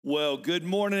Well, good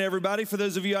morning, everybody. For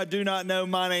those of you I do not know,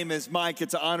 my name is Mike.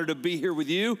 It's an honor to be here with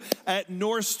you at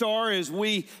North Star as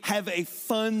we have a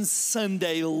fun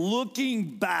Sunday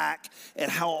looking back at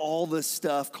how all this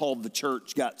stuff called the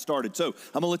church got started. So I'm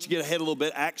going to let you get ahead a little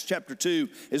bit. Acts chapter 2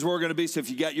 is where we're going to be. So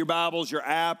if you got your Bibles, your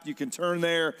app, you can turn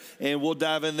there and we'll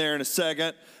dive in there in a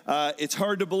second. It's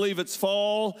hard to believe it's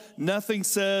fall. Nothing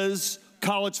says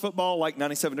college football like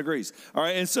 97 degrees. All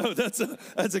right, and so that's an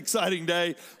exciting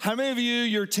day. How many of you,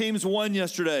 your teams won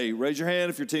yesterday? Raise your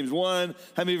hand if your teams won.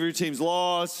 How many of your teams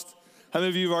lost? How many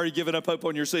of you have already given up hope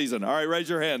on your season? All right, raise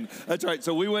your hand. That's right.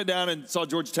 So we went down and saw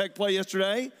Georgia Tech play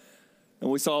yesterday, and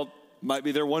we saw might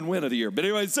be their one win of the year. But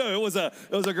anyway, so it was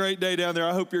a great day down there.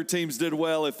 I hope your teams did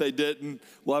well. If they didn't,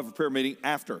 we'll have a prayer meeting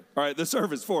after. All right, the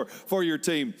service for your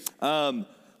team.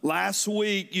 Last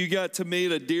week, you got to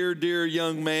meet a dear, dear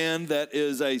young man that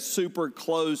is a super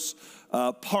close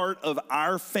part of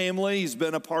our family. He's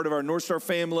been a part of our North Star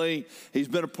family. He's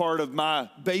been a part of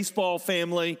my baseball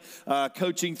family,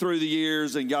 coaching through the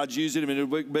years, and God's using him in a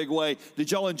big way. Did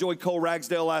y'all enjoy Cole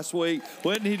Ragsdale last week?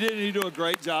 When he did, he do a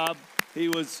great job. He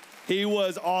was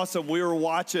awesome. We were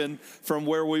watching from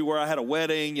where we were. I had a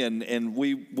wedding, and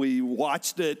we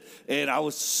watched it, and I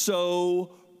was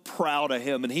so proud of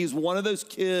him. And he's one of those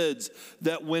kids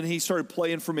that when he started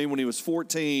playing for me when he was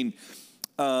 14,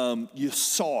 you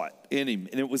saw it in him,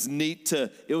 and it was neat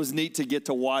to get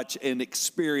to watch and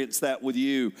experience that with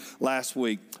you last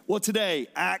week. Well, today,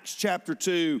 Acts chapter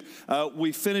 2,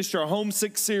 we finished our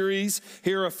Homesick series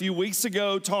here a few weeks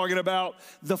ago talking about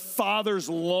the father's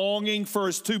longing for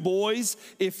his two boys.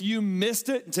 If you missed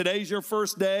it and today's your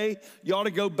first day, you ought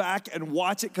to go back and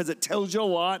watch it because it tells you a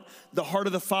lot. The heart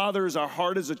of the Father is our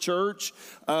heart as a church.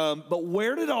 But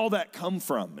where did all that come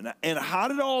from? And how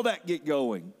did all that get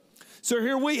going? So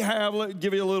here we have, let me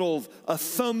give you a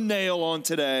thumbnail on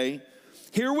today.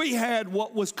 Here we had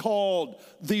what was called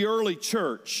the early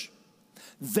church.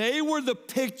 They were the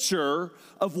picture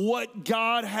of what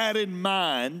God had in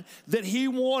mind that he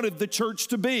wanted the church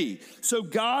to be. So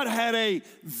God had a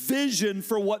vision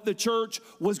for what the church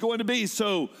was going to be.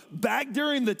 So back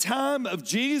during the time of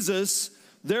Jesus,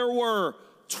 there were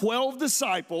 12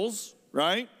 disciples,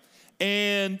 right?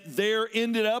 And there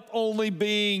ended up only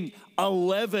being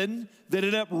 11 that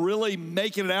ended up really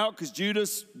making it out because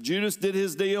Judas did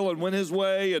his deal and went his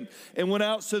way and went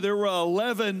out. So there were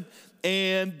 11,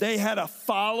 and they had a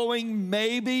following.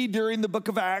 Maybe during the book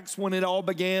of Acts when it all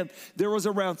began, there was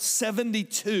around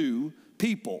 72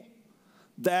 people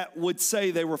that would say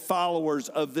they were followers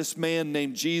of this man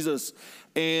named Jesus.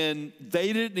 And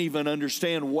they didn't even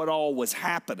understand what all was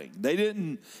happening. They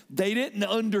didn't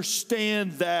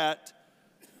understand that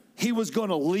he was going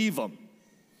to leave them.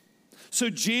 So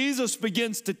Jesus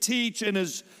begins to teach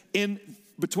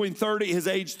between his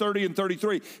age 30 and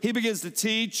 33. He begins to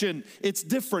teach, and it's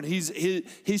different.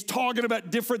 He's talking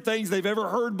about different things they've ever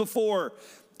heard before.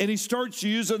 And he starts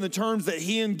using the terms that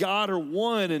he and God are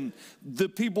one, and the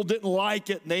people didn't like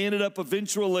it, and they ended up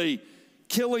eventually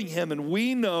killing him. And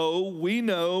we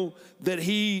know that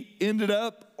he ended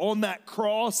up on that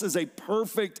cross as a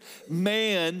perfect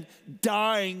man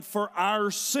dying for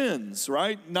our sins,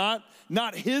 right?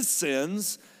 Not his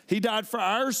sins. He died for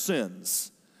our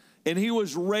sins. And he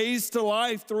was raised to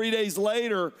life 3 days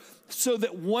later so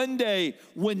that one day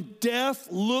when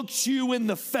death looks you in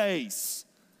the face,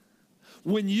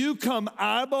 when you come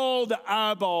eyeball to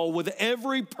eyeball with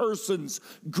every person's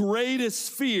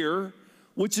greatest fear,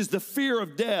 which is the fear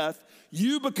of death,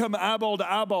 you become eyeball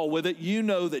to eyeball with it. You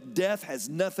know that death has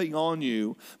nothing on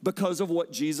you because of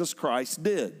what Jesus Christ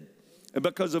did and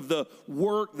because of the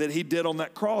work that he did on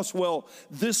that cross. Well,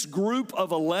 this group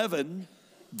of 11,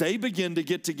 they begin to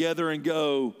get together and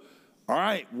go, all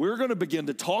right, we're going to begin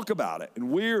to talk about it,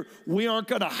 and we aren't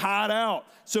going to hide out.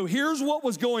 So here's what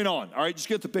was going on. All right, just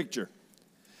get the picture.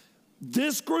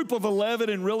 This group of 11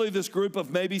 and really this group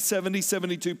of maybe 70,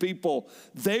 72 people,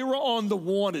 they were on the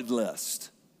wanted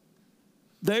list.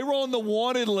 They were on the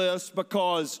wanted list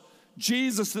because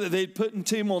Jesus, they'd put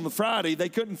him on the Friday, they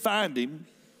couldn't find him.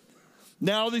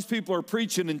 Now these people are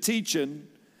preaching and teaching,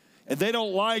 and they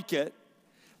don't like it.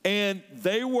 And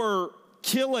they were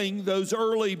killing those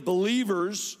early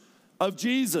believers of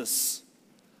Jesus.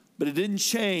 But it didn't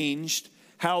change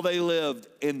how they lived.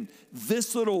 And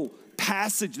this little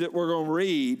passage that we're going to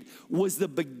read was the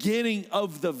beginning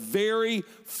of the very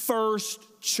first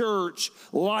church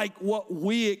like what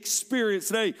we experience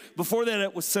today. Before that,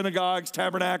 it was synagogues,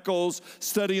 tabernacles,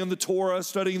 studying the Torah,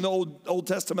 studying the Old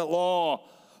Testament law.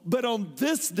 But on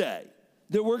this day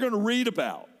that we're going to read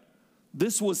about,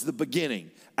 this was the beginning.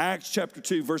 Acts chapter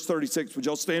 2, verse 36. Would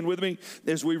y'all stand with me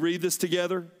as we read this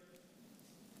together?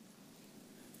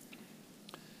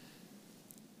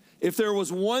 If there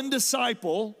was one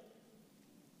disciple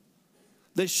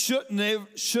that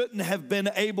shouldn't have been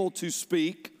able to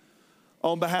speak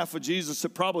on behalf of Jesus,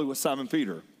 it probably was Simon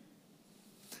Peter.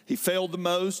 He failed the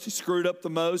most, he screwed up the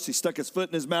most, he stuck his foot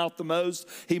in his mouth the most,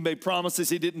 he made promises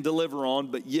he didn't deliver on,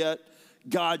 but yet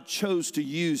God chose to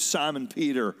use Simon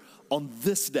Peter on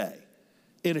this day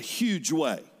in a huge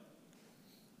way.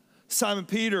 Simon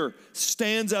Peter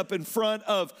stands up in front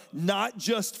of not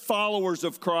just followers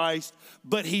of Christ,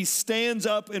 but he stands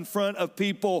up in front of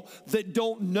people that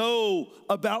don't know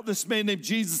about this man named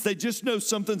Jesus. They just know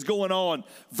something's going on.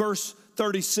 Verse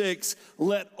 36,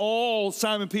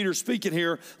 Simon Peter speaking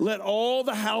here, let all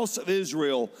the house of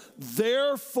Israel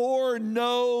therefore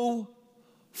know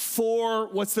for,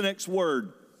 what's the next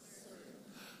word?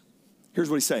 Here's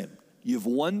what he's saying. You've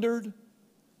wondered,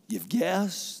 you've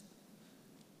guessed,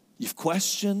 you've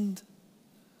questioned.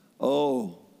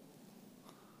 Oh,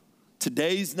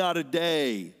 today's not a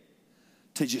day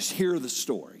to just hear the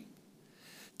story.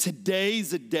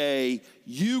 Today's a day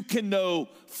you can know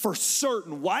for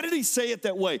certain. Why did he say it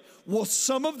that way? Well,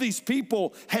 some of these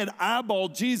people had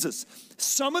eyeballed Jesus.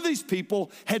 Some of these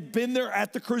people had been there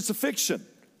at the crucifixion.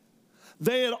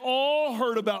 They had all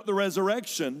heard about the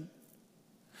resurrection.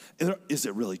 Is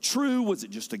it really true? Was it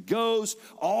just a ghost?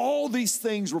 All these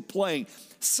things were playing.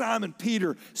 Simon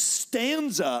Peter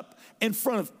stands up in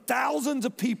front of thousands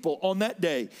of people on that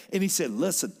day, and he said,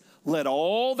 listen, let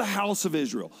all the house of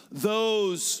Israel,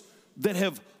 those that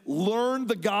have learned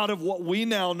the God of what we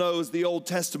now know as the Old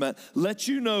Testament, let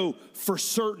you know for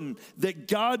certain that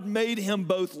God made him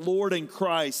both Lord and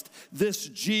Christ, this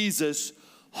Jesus,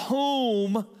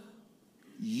 whom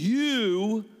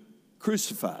you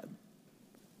crucified.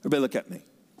 Everybody look at me.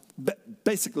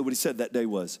 Basically what he said that day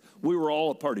was, we were all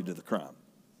a party to the crime.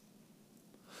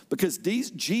 Because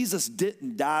Jesus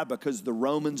didn't die because the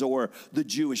Romans or the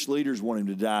Jewish leaders wanted him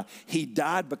to die. He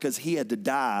died because he had to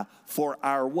die for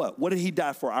our what? What did he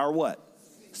die for? Our what?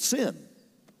 Sin.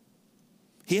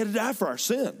 He had to die for our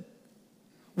sin.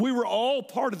 We were all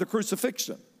part of the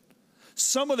crucifixion.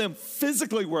 Some of them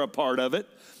physically were a part of it.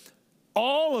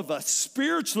 All of us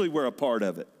spiritually were a part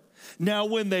of it. Now,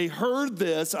 when they heard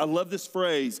this, I love this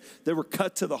phrase, they were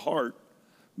cut to the heart,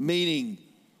 meaning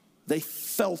they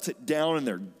felt it down in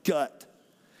their gut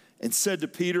and said to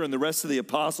Peter and the rest of the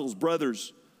apostles,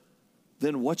 brothers,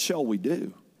 then what shall we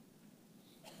do?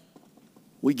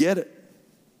 We get it.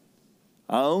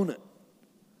 I own it.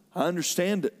 I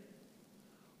understand it.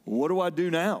 What do I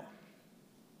do now?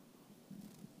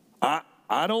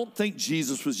 I don't think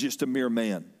Jesus was just a mere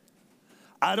man.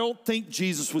 I don't think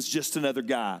Jesus was just another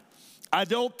guy. I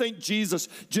don't think Jesus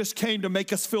just came to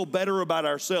make us feel better about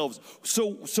ourselves.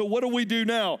 So what do we do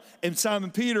now? And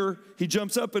Simon Peter, he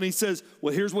jumps up and he says,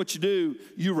 well, here's what you do.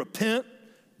 You repent,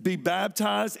 be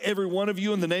baptized, every one of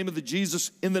you in the name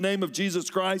of Jesus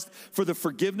Christ for the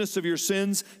forgiveness of your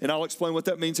sins. And I'll explain what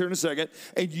that means here in a second.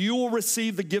 And you will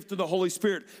receive the gift of the Holy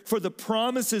Spirit. For the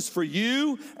promise is for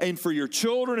you and for your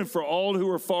children and for all who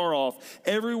are far off,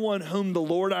 everyone whom the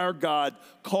Lord our God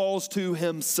calls to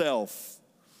himself.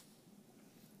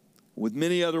 With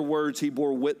many other words, he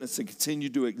bore witness and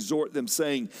continued to exhort them,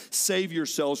 saying, save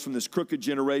yourselves from this crooked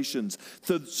generation.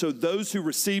 So those who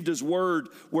received his word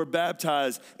were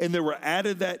baptized, and there were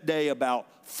added that day about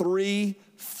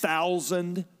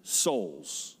 3,000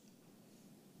 souls.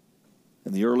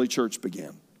 And the early church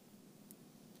began.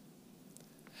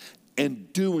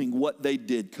 And doing what they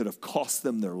did could have cost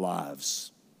them their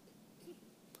lives.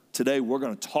 Today, we're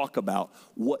going to talk about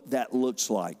what that looks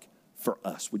like for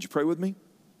us. Would you pray with me?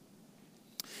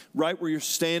 Right where you're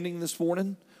standing this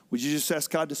morning, would you just ask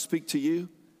God to speak to you?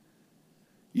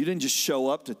 You didn't just show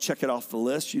up to check it off the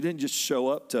list. You didn't just show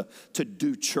up to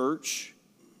do church.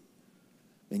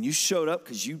 And you showed up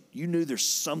because you knew there's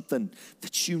something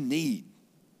that you need.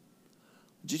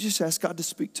 Would you just ask God to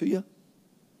speak to you?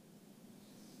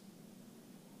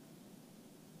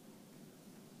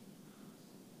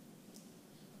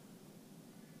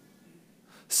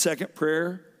 Second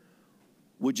prayer,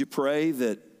 would you pray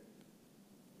that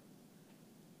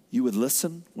you would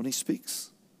listen when he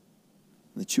speaks,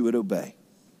 and that you would obey?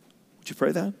 Would you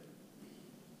pray that?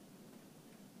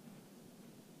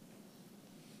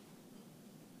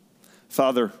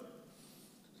 Father,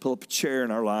 pull up a chair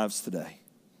in our lives today.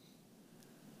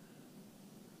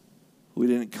 We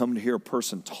didn't come to hear a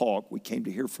person talk. We came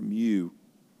to hear from you.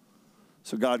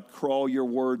 So God, crawl your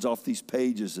words off these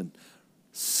pages and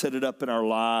set it up in our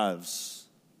lives.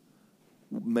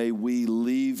 May we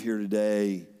leave here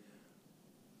today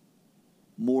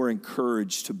more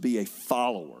encouraged to be a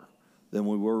follower than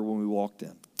we were when we walked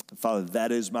in. And Father,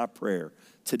 that is my prayer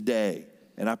today,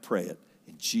 and I pray it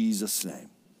in Jesus' name.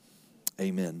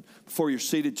 Amen. Before you're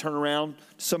seated, turn around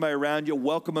to somebody around you,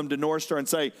 welcome them to North Star and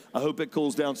say, I hope it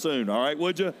cools down soon. All right,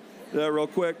 would you? Do that real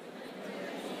quick.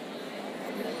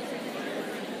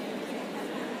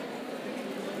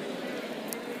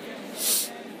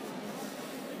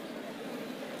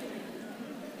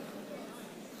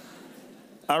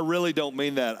 I really don't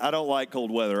mean that. I don't like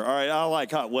cold weather. All right, I like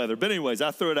hot weather. But anyways,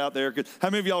 I threw it out there. How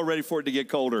many of y'all are ready for it to get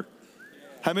colder?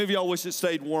 How many of y'all wish it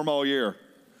stayed warm all year?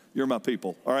 You're my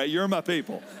people. All right, you're my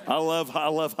people. I love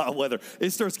hot weather. It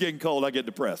starts getting cold, I get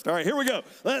depressed. All right, here we go.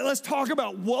 Let's talk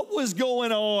about what was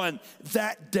going on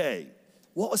that day.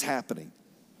 What was happening?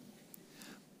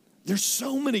 There's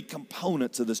so many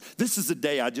components of this. This is a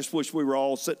day I just wish we were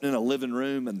all sitting in a living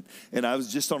room and I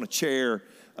was just on a chair.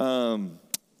 There's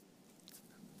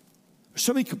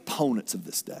so many components of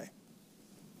this day.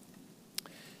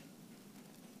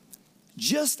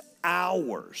 Just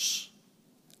hours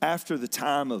after the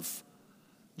time of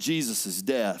Jesus'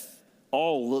 death,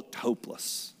 all looked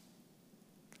hopeless.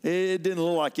 It didn't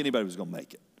look like anybody was going to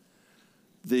make it.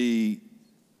 The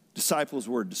disciples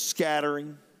were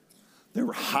scattering. They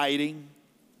were hiding.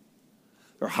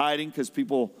 They were hiding because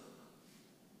people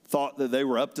thought that they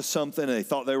were up to something, and they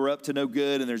thought they were up to no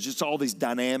good, and there's just all these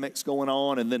dynamics going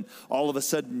on, and then all of a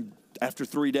sudden, after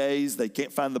 3 days, they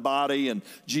can't find the body, and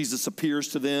Jesus appears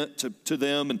to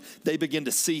them, and they begin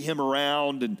to see him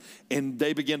around, and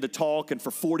they begin to talk, and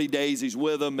for 40 days he's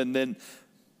with them, and then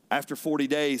after 40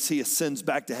 days, he ascends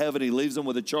back to heaven. He leaves them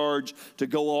with a charge to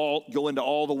go into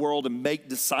all the world and make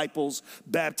disciples,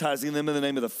 baptizing them in the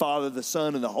name of the Father, the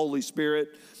Son, and the Holy Spirit.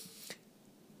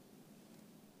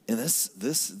 And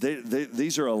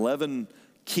these are 11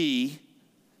 key,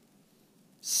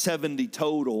 70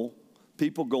 total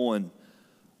people going,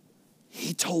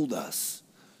 he told us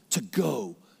to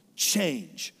go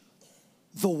change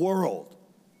the world.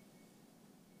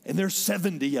 And there's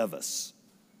 70 of us.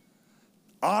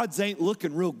 Odds ain't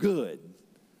looking real good.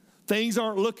 Things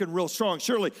aren't looking real strong.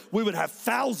 Surely we would have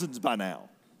thousands by now.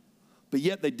 But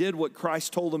yet they did what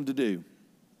Christ told them to do.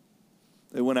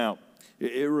 They went out.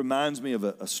 It reminds me of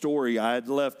a story I had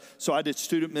left. So I did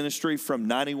student ministry from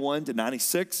 91 to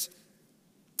 96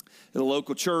 at a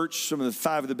local church. Some of the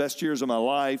 5 of the best years of my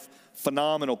life.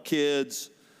 Phenomenal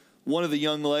kids. One of the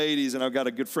young ladies, and I've got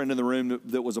a good friend in the room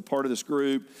that was a part of this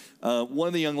group. One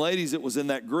of the young ladies that was in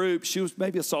that group, she was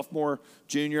maybe a sophomore,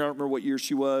 junior. I don't remember what year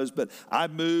she was. But I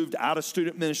moved out of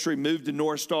student ministry, moved to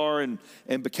North Star, and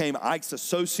became Ike's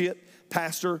associate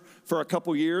pastor for a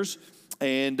couple years.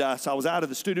 And so I was out of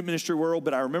the student ministry world,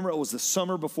 but I remember it was the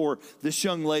summer before this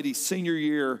young lady's senior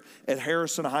year at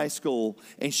Harrison High School,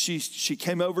 and she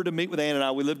came over to meet with Ann and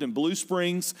I. We lived in Blue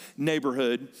Springs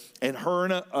neighborhood, and her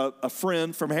and a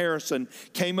friend from Harrison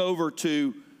came over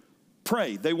to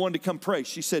pray. They wanted to come pray.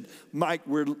 She said, Mike,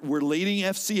 we're leading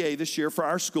FCA this year for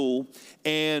our school,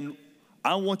 and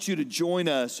I want you to join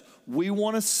us. We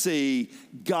want to see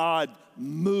God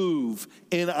move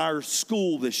in our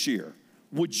school this year.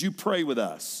 Would you pray with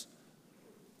us?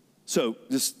 So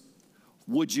just,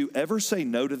 would you ever say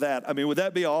no to that? I mean, would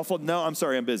that be awful? No, I'm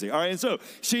sorry, I'm busy. All right, and so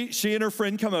she and her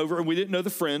friend come over, and we didn't know the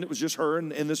friend. It was just her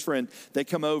and this friend. They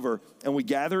come over, and we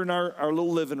gather in our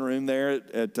little living room there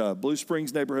at Blue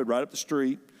Springs neighborhood right up the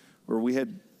street, where we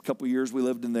had a couple years we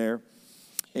lived in there.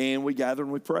 And we gathered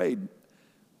and we prayed.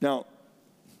 Now,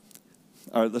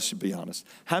 all right, let's just be honest.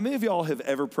 How many of y'all have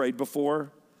ever prayed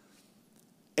before,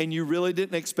 and you really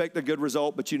didn't expect a good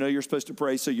result, but you know you're supposed to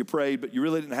pray, so you prayed, but you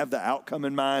really didn't have the outcome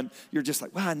in mind? You're just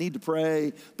like, well, I need to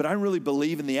pray, but I don't really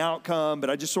believe in the outcome, but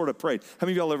I just sort of prayed. How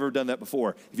many of y'all ever done that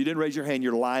before? If you didn't raise your hand,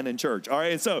 you're lying in church. All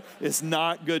right, and so it's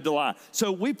not good to lie.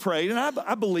 So we prayed, and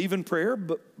I believe in prayer,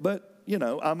 but you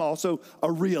know, I'm also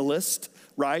a realist,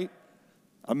 right?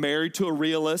 I'm married to a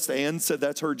realist. Ann said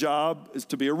that's her job, is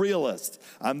to be a realist.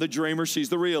 I'm the dreamer. She's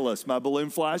the realist. My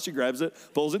balloon flies. She grabs it,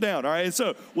 pulls it down. All right. And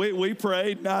so we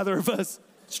prayed. Neither of us.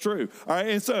 It's true. All right.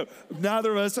 And so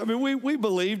neither of us, I mean, we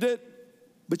believed it,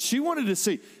 but she wanted to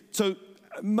see. So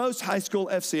most high school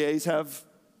FCAs have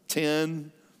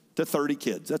 10 to 30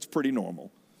 kids. That's pretty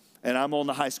normal. And I'm on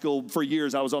the high school, for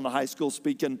years, I was on the high school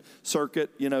speaking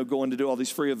circuit, you know, going to do all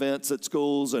these free events at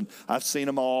schools, and I've seen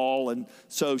them all. And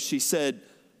so she said,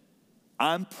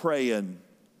 I'm praying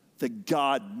that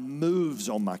God moves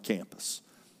on my campus.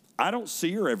 I don't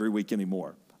see her every week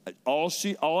anymore. All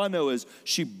I know is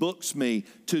she books me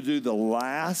to do the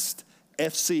last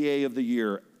FCA of the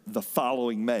year the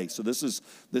following May. So this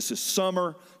is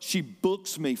summer. She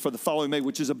books me for the following May,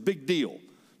 which is a big deal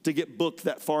to get booked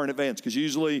that far in advance, because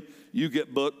usually you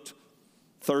get booked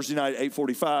Thursday night at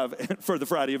 8:45 for the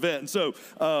Friday event.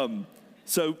 And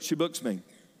so she books me.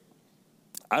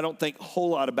 I don't think a whole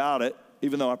lot about it.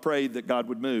 even though I prayed that God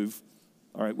would move,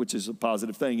 all right, which is a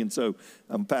positive thing. And so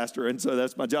I'm a pastor, and so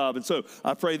that's my job. And so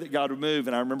I prayed that God would move.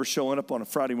 And I remember showing up on a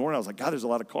Friday morning. I was like, God, there's a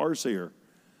lot of cars here.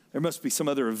 There must be some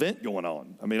other event going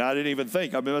on. I mean, I didn't even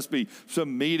think. I mean, there must be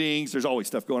some meetings. There's always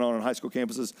stuff going on high school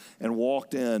campuses. And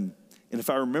walked in. And if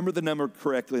I remember the number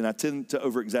correctly, and I tend to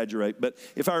over-exaggerate, but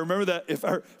if I remember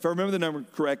the number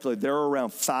correctly, there were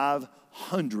around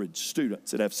 500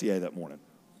 students at FCA that morning.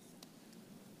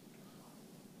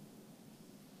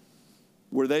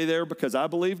 Were they there because I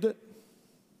believed it?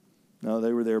 No,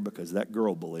 they were there because that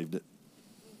girl believed it.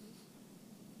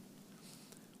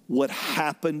 What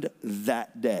happened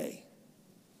that day,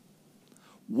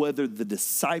 whether the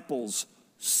disciples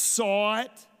saw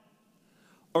it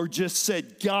or just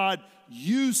said, God,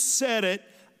 you said it,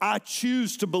 I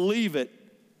choose to believe it,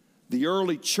 the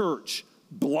early church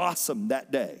blossomed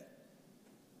that day.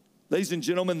 Ladies and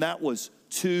gentlemen, that was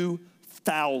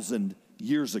 2,000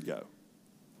 years ago.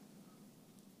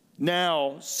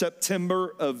 Now,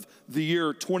 September of the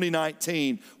year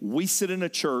 2019, we sit in a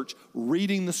church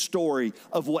reading the story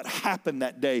of what happened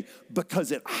that day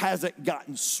because it hasn't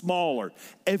gotten smaller.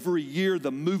 Every year,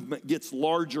 the movement gets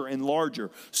larger and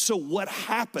larger. So what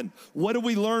happened? What do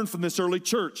we learn from this early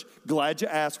church? Glad you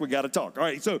asked. We got to talk. All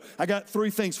right, so I got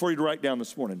 3 things for you to write down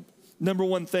this morning. Number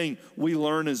one thing we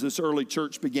learn as this early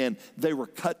church began, they were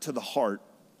cut to the heart.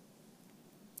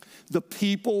 The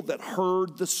people that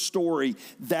heard the story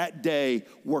that day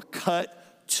were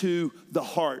cut to the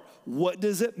heart. What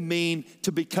does it mean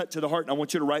to be cut to the heart? And I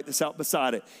want you to write this out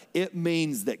beside it. It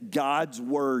means that God's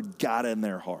word got in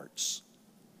their hearts.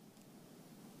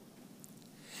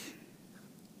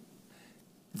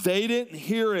 They didn't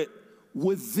hear it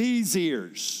with these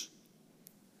ears.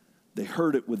 They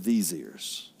heard it with these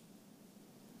ears.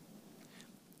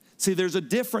 See, there's a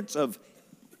difference of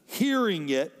hearing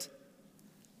it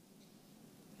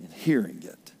and hearing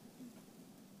it.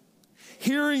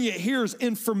 Hearing it here is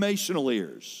informational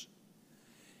ears.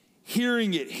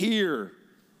 Hearing it here,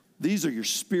 these are your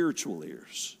spiritual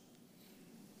ears.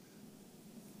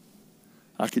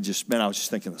 I was just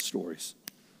thinking of stories.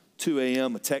 2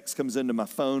 a.m., a text comes into my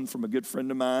phone from a good friend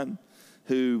of mine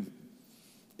who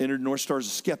entered North Star as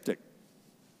a skeptic.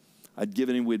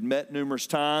 We'd met numerous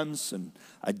times, and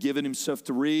I'd given him stuff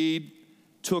to read.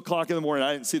 2 o'clock in the morning,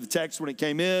 I didn't see the text when it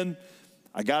came in.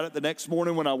 I got it the next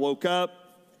morning when I woke up,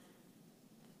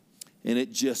 and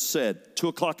it just said, 2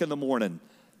 o'clock in the morning,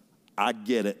 I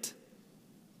get it.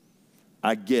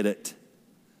 I get it.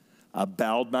 I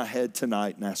bowed my head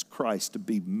tonight and asked Christ to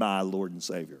be my Lord and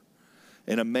Savior.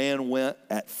 And a man went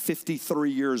at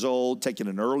 53 years old, taking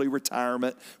an early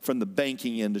retirement from the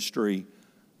banking industry,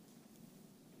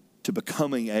 to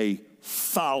becoming a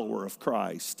follower of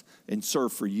Christ and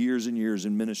serve for years and years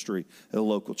in ministry at a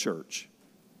local church.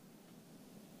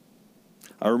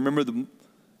 I remember the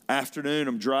afternoon,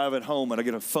 I'm driving home, and I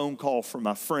get a phone call from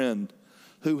my friend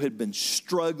who had been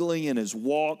struggling in his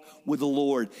walk with the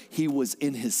Lord. He was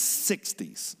in his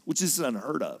 60s, which is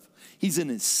unheard of. He's in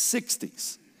his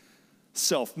 60s.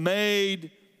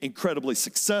 Self-made, incredibly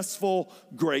successful,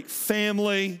 great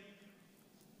family.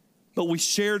 But we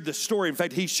shared the story. In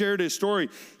fact, he shared his story.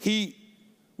 We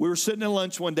were sitting at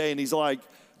lunch one day, and he's like,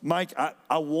 Mike,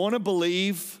 I want to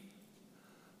believe,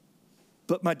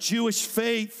 but my Jewish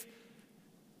faith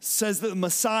says that the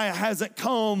Messiah hasn't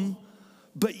come,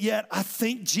 but yet I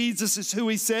think Jesus is who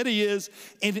he said he is.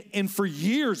 And for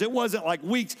years, it wasn't like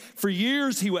weeks, for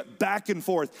years he went back and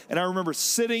forth. And I remember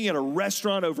sitting at a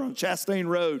restaurant over on Chastain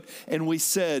Road, and we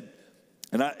said,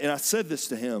 and I said this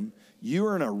to him, you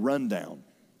are in a rundown,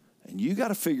 and you got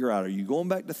to figure out, are you going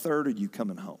back to Third or are you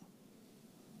coming home?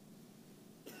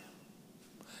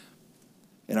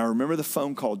 And I remember the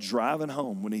phone call driving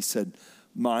home when he said,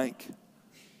 Mike,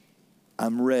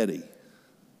 I'm ready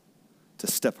to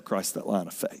step across that line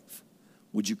of faith.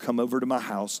 Would you come over to my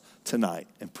house tonight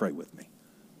and pray with me?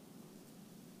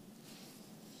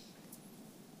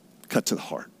 Cut to the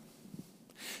heart.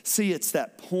 See, it's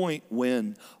that point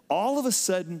when all of a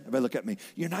sudden, everybody look at me,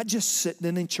 you're not just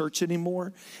sitting in church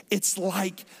anymore. It's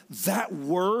like that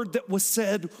word that was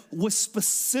said was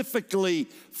specifically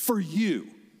for you.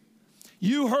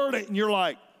 You heard it and you're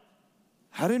like,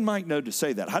 how did Mike know to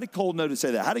say that? How did Cole know to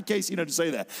say that? How did Casey know to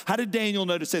say that? How did Daniel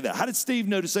know to say that? How did Steve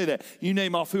know to say that? You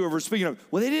name off whoever's speaking of it.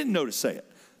 Well, they didn't know to say it.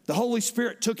 The Holy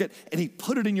Spirit took it and he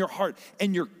put it in your heart,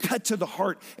 and you're cut to the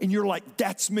heart, and you're like,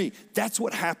 that's me. That's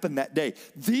what happened that day.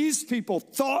 These people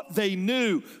thought they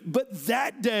knew, but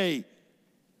that day,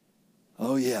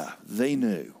 oh yeah, they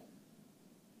knew.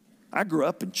 I grew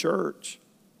up in church,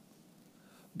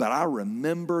 but I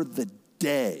remember the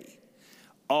day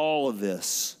all of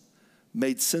this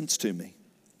made sense to me.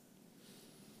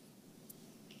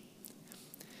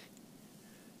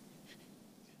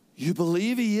 You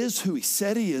believe he is who he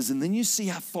said he is, and then you see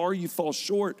how far you fall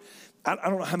short. I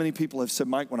don't know how many people have said,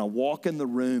 Mike, when I walk in the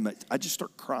room, I just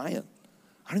start crying.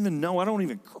 I don't even know. I don't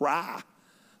even cry.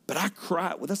 But I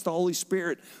cry. Well, that's the Holy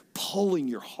Spirit pulling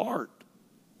your heart.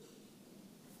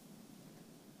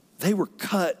 They were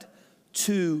cut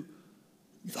to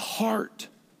the heart.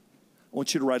 I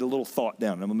want you to write a little thought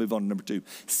down. I'm going to move on to number 2.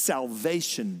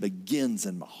 Salvation begins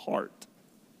in my heart.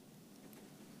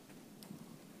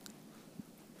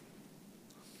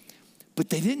 But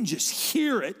they didn't just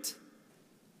hear it.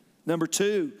 Number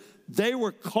 2, they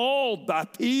were called by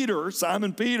Peter,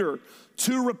 Simon Peter,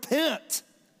 to repent.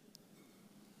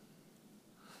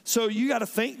 So you got to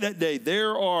think that day.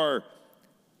 There are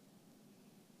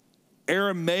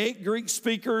Aramaic Greek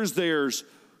speakers, there's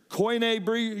Koine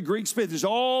Greek speakers, there's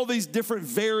all these different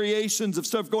variations of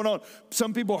stuff going on.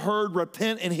 Some people heard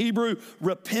repent in Hebrew.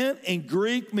 Repent in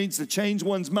Greek means to change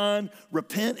one's mind.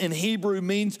 Repent in Hebrew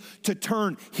means to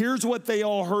turn. Here's what they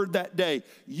all heard that day.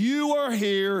 You are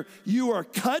here. You are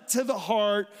cut to the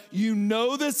heart. You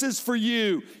know this is for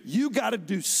you. You got to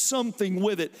do something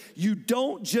with it. You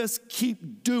don't just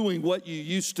keep doing what you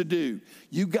used to do.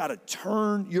 You got to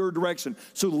turn your direction.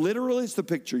 So literally it's the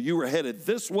picture. You were headed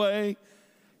this way.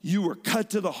 You were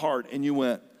cut to the heart and you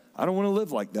went, I don't want to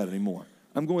live like that anymore.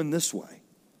 I'm going this way.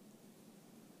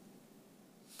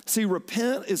 See,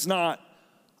 repent is not,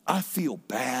 I feel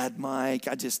bad, Mike.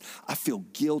 I feel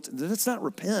guilt. That's not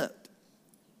repent.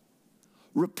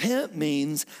 Repent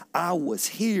means I was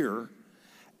here.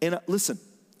 And listen,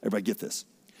 everybody get this.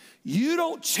 You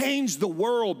don't change the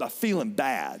world by feeling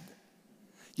bad.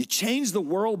 You change the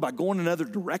world by going another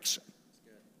direction.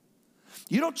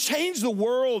 You don't change the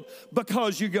world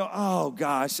because you go, oh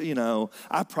gosh,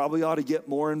 I probably ought to get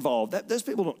more involved. Those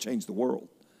people don't change the world.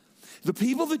 The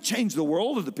people that change the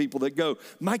world are the people that go,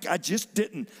 Mike, I just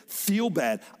didn't feel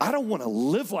bad. I don't want to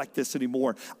live like this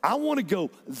anymore. I want to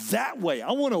go that way.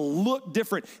 I want to look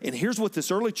different. And here's what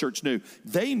this early church knew.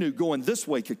 They knew going this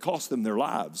way could cost them their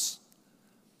lives.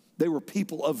 They were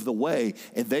people of the way,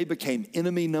 and they became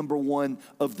enemy number 1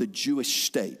 of the Jewish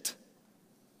state,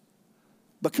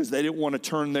 because they didn't want to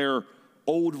turn their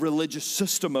old religious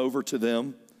system over to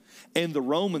them. And the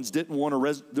Romans didn't want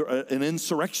an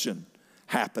insurrection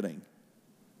happening.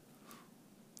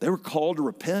 They were called to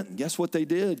repent. And guess what they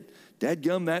did?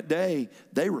 Dadgum, that day,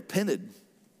 they repented.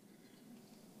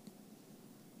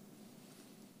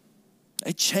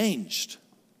 They changed.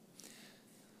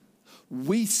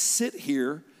 We sit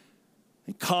here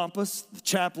in Compass, the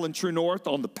chapel in True North,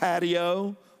 on the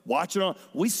patio, watching on.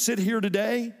 We sit here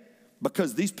today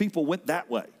because these people went that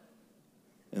way.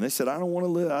 And they said, I don't want to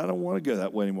live, I don't want to go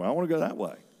that way anymore. I want to go that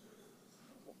way.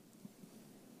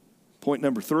 Point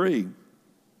number 3.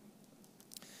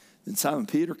 Then Simon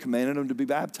Peter commanded them to be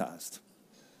baptized.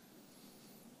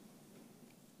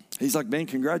 He's like, man,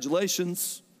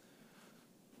 congratulations.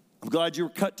 I'm glad you were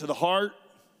cut to the heart.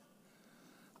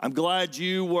 I'm glad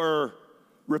you were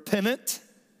repentant.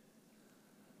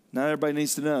 Now everybody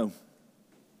needs to know.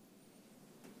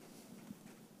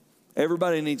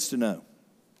 Everybody needs to know.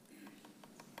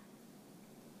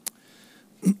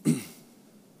 I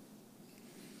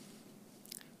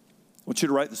want you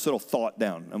to write this little thought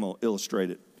down. I'm going to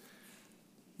illustrate it.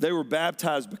 They were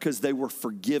baptized because they were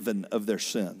forgiven of their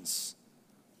sins.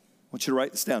 I want you to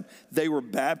write this down. They were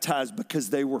baptized because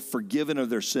they were forgiven of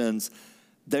their sins.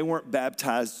 They weren't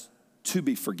baptized to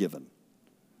be forgiven.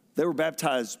 They were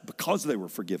baptized because they were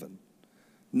forgiven,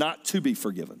 not to be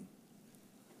forgiven.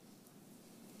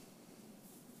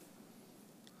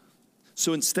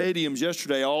 So in stadiums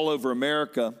yesterday all over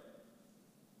America,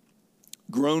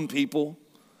 grown people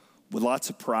with lots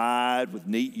of pride, with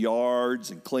neat yards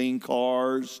and clean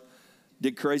cars,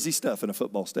 did crazy stuff in a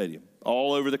football stadium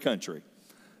all over the country.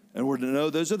 And we're to know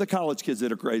those are the college kids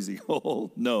that are crazy. Oh,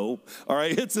 no. All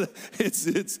right, it's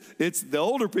the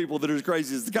older people that are as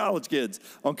crazy as the college kids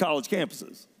on college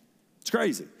campuses. It's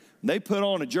crazy. And they put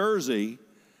on a jersey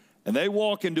and they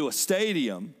walk into a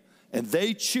stadium and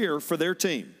they cheer for their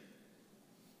team.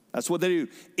 That's what they do.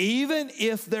 Even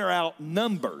if they're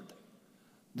outnumbered,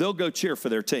 they'll go cheer for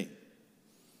their team.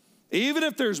 Even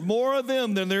if there's more of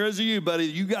them than there is of you, buddy,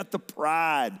 you got the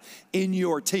pride in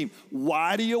your team.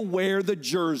 Why do you wear the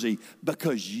jersey?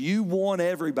 Because you want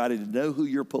everybody to know who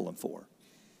you're pulling for,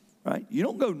 right? You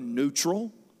don't go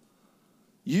neutral.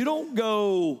 You don't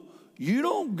go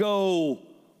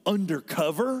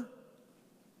undercover.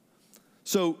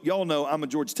 So y'all know I'm a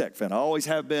Georgia Tech fan. I always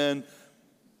have been.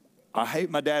 I hate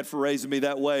my dad for raising me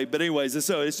that way. But anyways,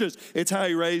 it's how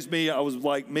he raised me. I was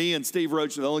like, me and Steve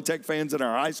Roach were the only Tech fans in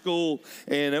our high school.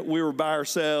 And we were by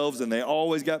ourselves, and they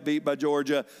always got beat by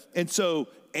Georgia. And so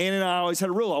Ann and I always had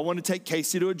a rule. I wanted to take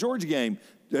Casey to a Georgia game,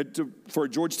 for a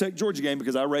Georgia Tech Georgia game,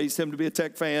 because I raised him to be a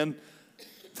Tech fan.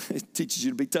 It teaches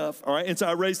you to be tough, all right? And so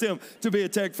I raised him to be a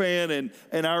Tech fan,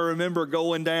 and I remember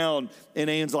going down, and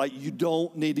Ann's like, you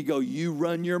don't need to go. You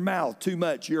run your mouth too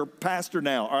much. You're a pastor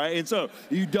now, all right? And so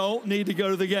you don't need to go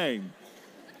to the game.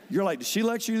 You're like, did she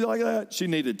lecture you like that? She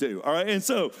needed to, all right? And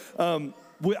so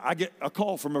I get a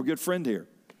call from a good friend here.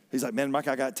 He's like, man, Mike,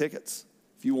 I got tickets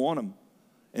if you want them.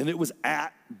 And it was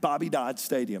at Bobby Dodd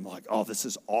Stadium. I'm like, oh, this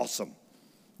is awesome.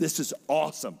 This is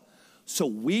awesome. So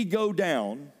we go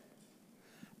down,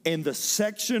 and the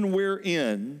section we're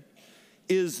in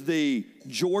is the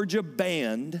Georgia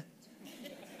band,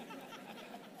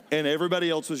 and everybody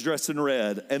else was dressed in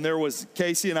red, and there was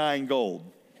Casey and I in gold.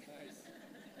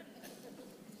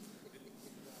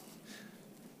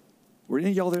 Were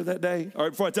any of y'all there that day? All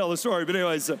right, before I tell the story, but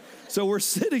anyways, so we're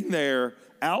sitting there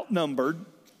outnumbered.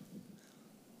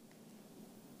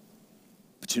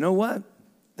 But you know what?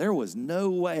 There was no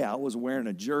way I was wearing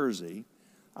a jersey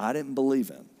I didn't believe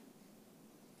in.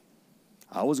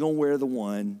 I was going to wear the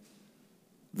one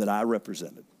that I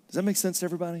represented. Does that make sense to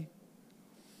everybody?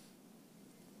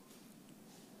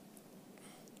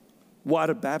 Why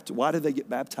did they get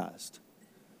baptized?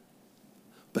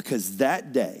 Because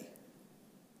that day,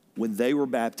 when they were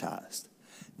baptized,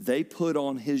 they put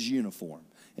on his uniform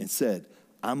and said,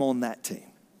 I'm on that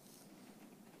team.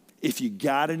 If you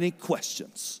got any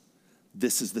questions,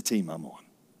 this is the team I'm on.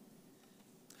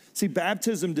 See,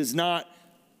 baptism does not,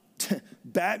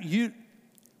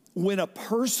 when a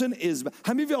person is,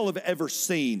 how many of y'all have ever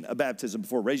seen a baptism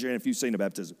before? Raise your hand if you've seen a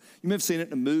baptism. You may have seen it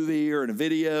in a movie or in a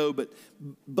video, but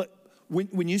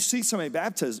when you see somebody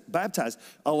baptized,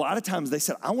 a lot of times they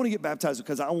said, I want to get baptized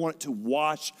because I want it to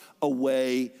wash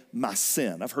away my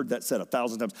sin. I've heard that said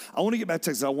 1,000 times. I want to get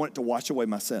baptized because I want it to wash away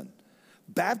my sin.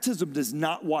 Baptism does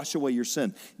not wash away your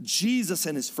sin. Jesus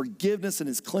and his forgiveness and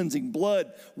his cleansing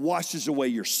blood washes away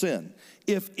your sin.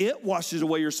 If it washes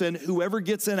away your sin, whoever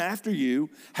gets in after you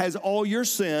has all your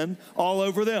sin all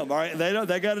over them, all right? And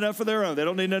they got enough of their own. They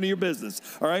don't need none of your business,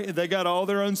 all right? They got all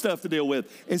their own stuff to deal with.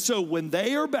 And so when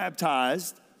they are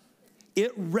baptized,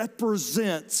 it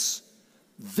represents,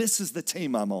 this is the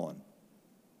team I'm on.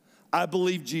 I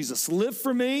believe Jesus lived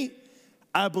for me.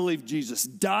 I believe Jesus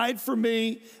died for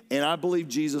me, and I believe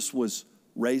Jesus was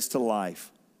raised to life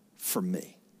for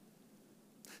me.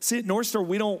 See, at North Star,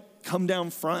 we don't come down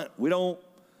front. We don't,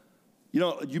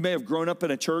 you may have grown up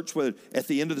in a church where at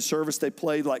the end of the service, they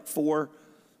played like 4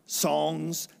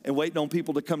 songs and waiting on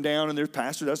people to come down, and there's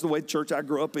pastor. That's the way the church I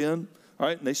grew up in, all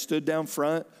right, and they stood down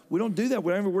front. We don't do that.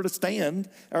 We don't have anywhere to stand,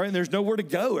 all right, and there's nowhere to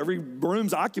go. Every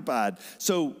room's occupied.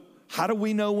 So how do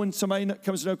we know when somebody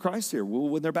comes to know Christ here? Well,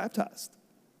 when they're baptized.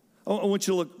 I want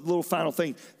you to look, a little final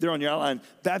thing there on your outline.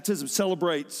 Baptism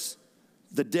celebrates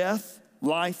the death,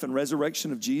 life, and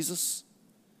resurrection of Jesus.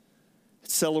 It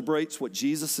celebrates what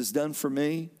Jesus has done for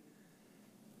me.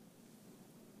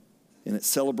 And it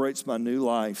celebrates my new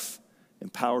life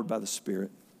empowered by the Spirit.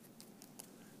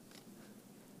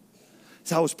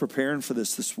 As I was preparing for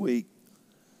this week,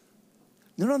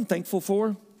 you know what I'm thankful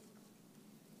for?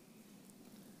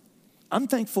 I'm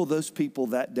thankful those people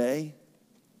that day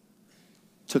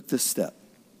took this step.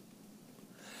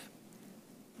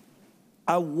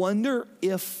 I wonder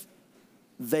if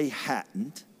they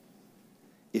hadn't,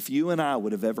 if you and I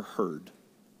would have ever heard.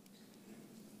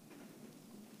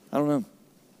 I don't know.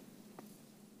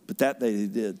 But that they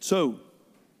did. So,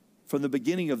 from the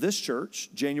beginning of this church,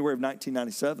 January of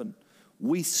 1997,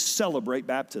 we celebrate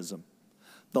baptism.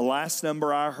 The last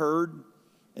number I heard,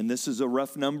 and this is a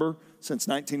rough number, since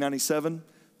 1997,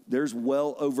 there's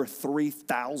well over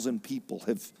 3,000 people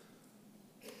have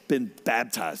been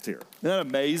baptized here. Isn't that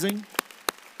amazing?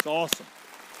 It's awesome.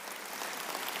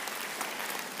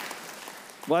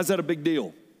 Why is that a big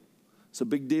deal? It's a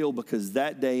big deal because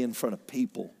that day in front of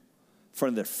people, in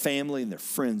front of their family and their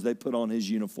friends, they put on his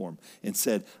uniform and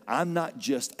said, I'm not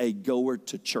just a goer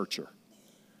to churcher.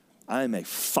 I am a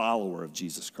follower of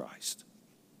Jesus Christ.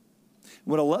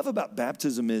 What I love about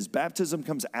baptism is baptism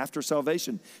comes after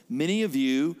salvation. Many of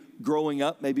you growing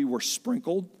up maybe were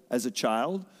sprinkled as a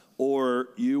child or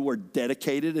you were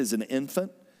dedicated as an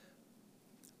infant.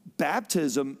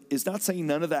 Baptism is not saying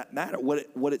none of that matter.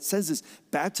 What it says is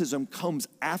baptism comes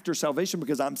after salvation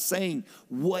because I'm saying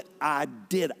what I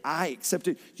did. I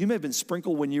accepted. You may have been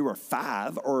sprinkled when you were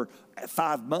 5 or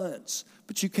 5 months,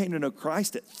 but you came to know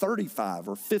Christ at 35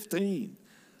 or 15.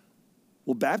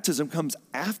 Well, baptism comes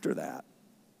after that.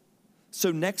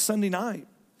 So next Sunday night,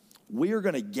 we are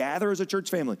going to gather as a church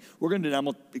family. I'm going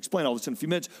to explain all this in a few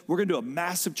minutes. We're going to do a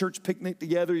massive church picnic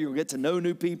together. You're going to get to know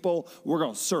new people. We're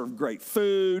going to serve great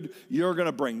food. You're going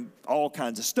to bring all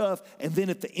kinds of stuff. And then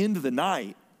at the end of the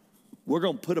night, we're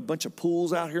going to put a bunch of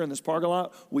pools out here in this parking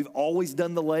lot. We've always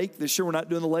done the lake. This year we're not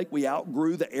doing the lake. We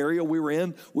outgrew the area we were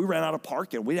in. We ran out of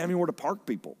parking. We didn't have anywhere to park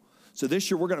people. So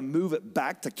this year we're going to move it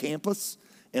back to campus.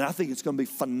 And I think it's going to be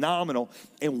phenomenal.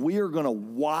 And we are going to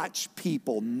watch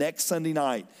people next Sunday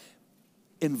night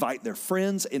invite their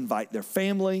friends, invite their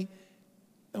family,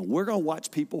 and we're going to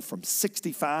watch people from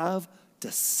 65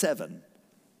 to 7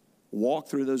 walk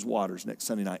through those waters next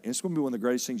Sunday night. And it's going to be one of the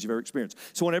greatest things you've ever experienced.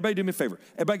 So I want everybody to do me a favor.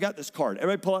 Everybody got this card.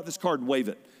 Everybody pull out this card and wave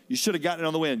it. You should have gotten it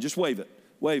on the way in. Just wave it.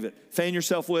 Wave it. Fan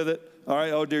yourself with it. All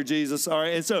right. Oh, dear Jesus. All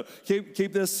right. And so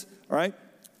keep this. All right.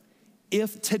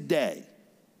 If today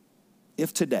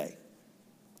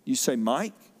you say,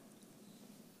 Mike,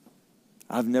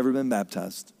 I've never been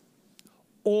baptized,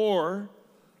 or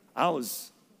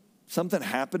something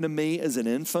happened to me as an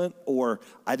infant, or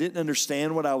I didn't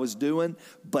understand what I was doing,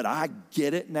 but I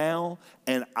get it now,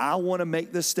 and I want to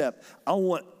make this step.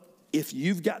 If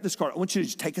you've got this card, I want you to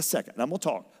just take a second, and I'm going to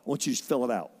talk. I want you to just fill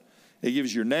it out. It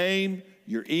gives your name,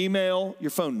 your email,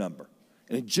 your phone number.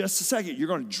 And in just a second, you're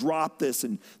going to drop this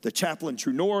in the chapel in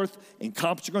True North, in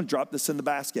Compass, you're going to drop this in the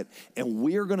basket, and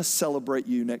we're going to celebrate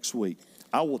you next week.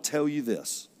 I will tell you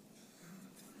this.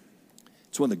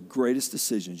 It's one of the greatest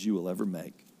decisions you will ever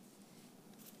make.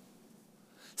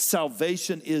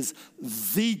 Salvation is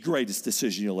the greatest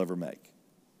decision you'll ever make.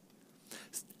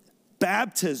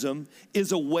 Baptism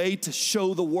is a way to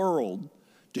show the world,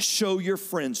 to show your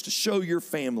friends, to show your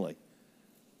family.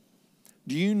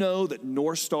 Do you know that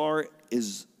North Star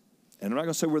is, and I'm not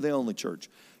going to say we're the only church,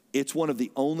 it's one of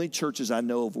the only churches I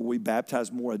know of where we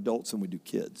baptize more adults than we do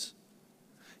kids.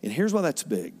 And here's why that's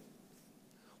big.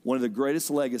 One of the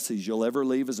greatest legacies you'll ever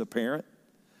leave as a parent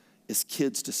is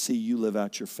kids to see you live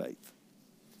out your faith.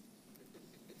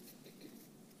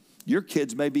 Your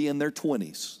kids may be in their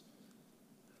 20s.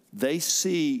 They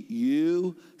see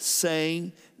you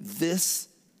saying, this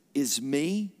is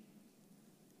me.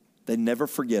 They never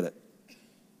forget it.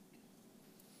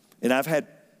 And I've had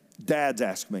dads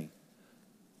ask me,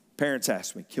 parents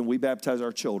ask me, can we baptize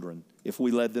our children if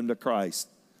we led them to Christ?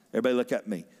 Everybody look at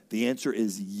me. The answer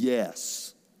is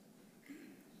yes.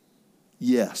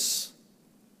 Yes.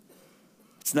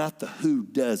 It's not the who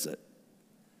does it.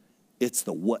 It's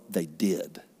the what they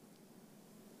did.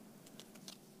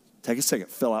 Take a second,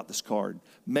 fill out this card.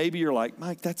 Maybe you're like,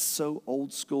 Mike, that's so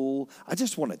old school. I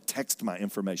just want to text my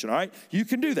information, all right? You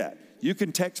can do that. You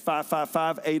can text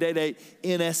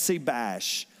 555-888-NSC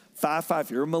BASH. 55,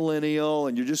 if you're a millennial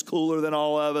and you're just cooler than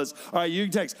all of us. All right, you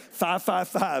can text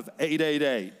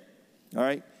 555-888. All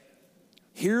right?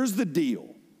 Here's the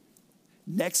deal.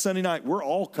 Next Sunday night, we're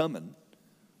all coming.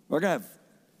 We're going to have,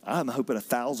 I'm hoping,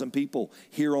 1,000 people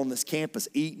here on this campus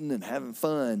eating and having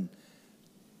fun.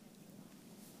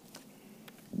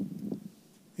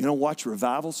 You know, watch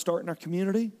revival start in our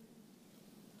community.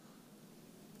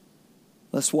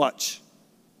 Let's watch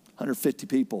 150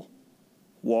 people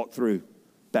walk through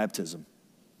baptism.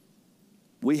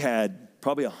 We had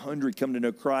probably 100 come to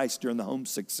know Christ during the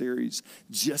Homesick series,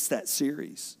 just that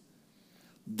series.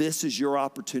 This is your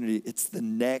opportunity. It's the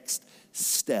next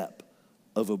step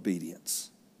of obedience.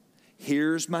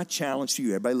 Here's my challenge to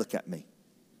you. Everybody look at me.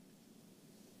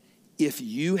 If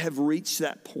you have reached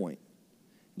that point,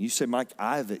 you say, Mike,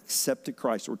 I have accepted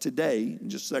Christ, or today, in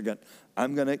just a second,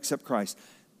 I'm going to accept Christ.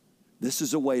 This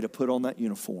is a way to put on that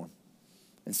uniform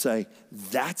and say,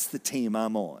 that's the team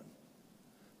I'm on.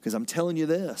 Because I'm telling you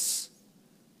this,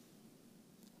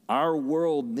 our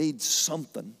world needs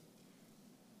something.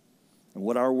 And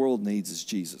what our world needs is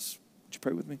Jesus. Would you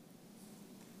pray with me?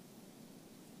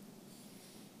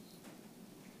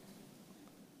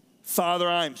 Father,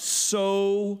 I'm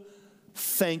so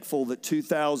thankful that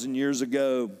 2,000 years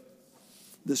ago,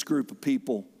 this group of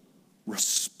people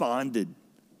responded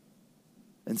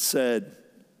and said,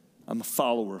 I'm a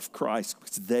follower of Christ,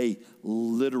 because they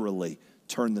literally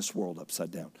turned this world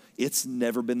upside down. It's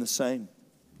never been the same.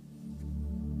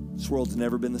 This world's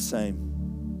never been the same.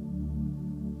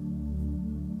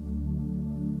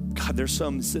 God, there's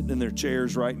some sitting in their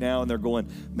chairs right now and they're going,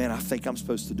 man, I think I'm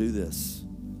supposed to do this.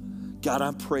 God,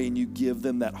 I'm praying you give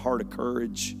them that heart of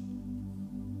courage.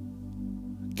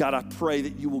 God, I pray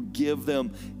that you will give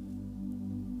them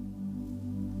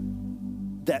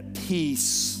that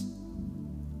peace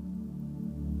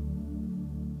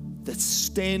that's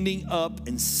standing up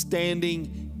and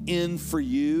standing in for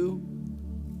you.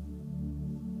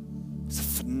 It's a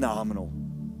phenomenal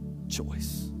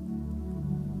choice.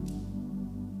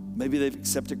 Maybe they've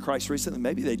accepted Christ recently.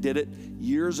 Maybe they did it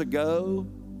years ago,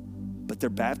 but their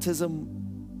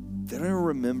baptism, they don't even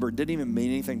remember. It didn't even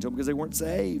mean anything to them because they weren't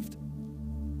saved.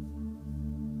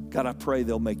 God, I pray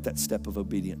they'll make that step of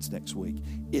obedience next week.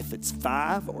 If it's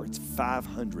 5 or it's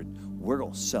 500, we're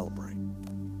going to celebrate.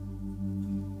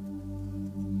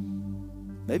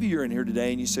 Maybe you're in here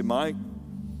today and you say, Mike,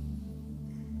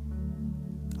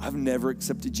 I've never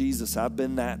accepted Jesus. I've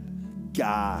been that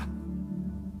guy.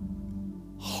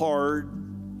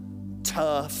 Hard,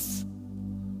 tough,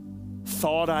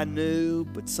 thought I knew,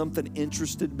 but something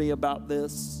interested me about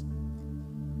this.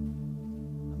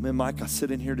 I mean, Mike, I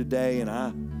sit in here today and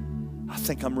I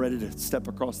think I'm ready to step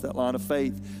across that line of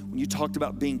faith. When you talked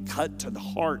about being cut to the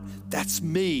heart, that's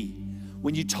me.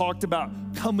 When you talked about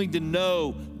coming to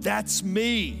know, that's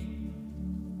me.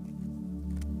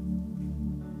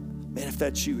 Man, if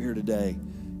that's you here today,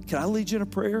 can I lead you in a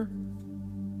prayer?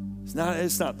 It's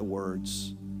not the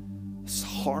words. It's the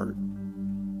heart.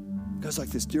 It goes like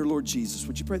this. Dear Lord Jesus,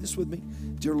 would you pray this with me?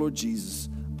 Dear Lord Jesus,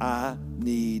 I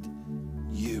need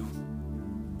you.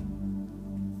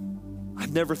 I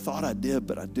never thought I did,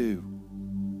 but I do.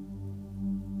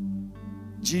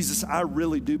 Jesus, I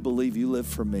really do believe you live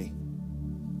for me.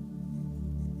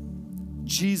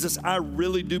 Jesus, I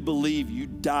really do believe you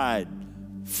died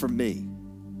for me.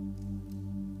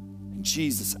 And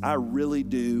Jesus, I really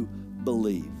do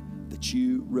believe that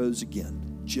you rose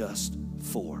again just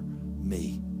for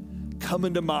me. Come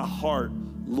into my heart,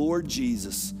 Lord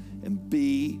Jesus, and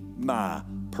be my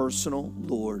personal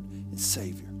Lord and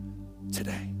Savior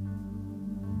today.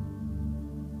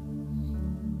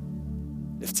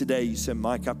 If today you said,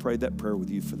 Mike, I prayed that prayer with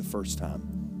you for the first time.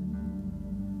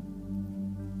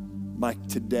 Mike,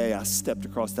 today I stepped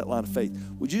across that line of faith.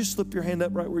 Would you slip your hand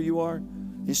up right where you are?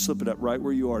 You slip it up right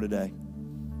where you are today.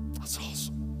 That's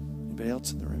awesome. Anybody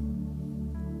else in the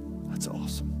room? That's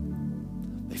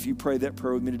awesome. If you pray that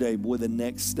prayer with me today, boy, the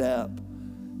next step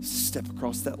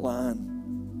across that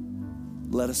line.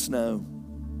 Let us know.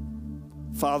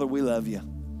 Father, we love you.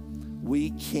 We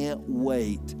can't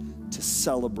wait to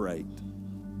celebrate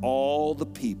all the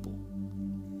people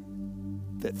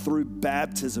that through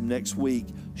baptism next week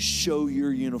show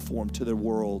your uniform to their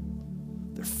world,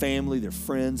 their family, their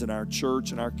friends, and our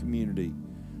church and our community,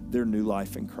 their new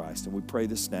life in Christ. And we pray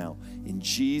this now in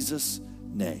Jesus'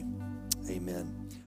 name. Amen.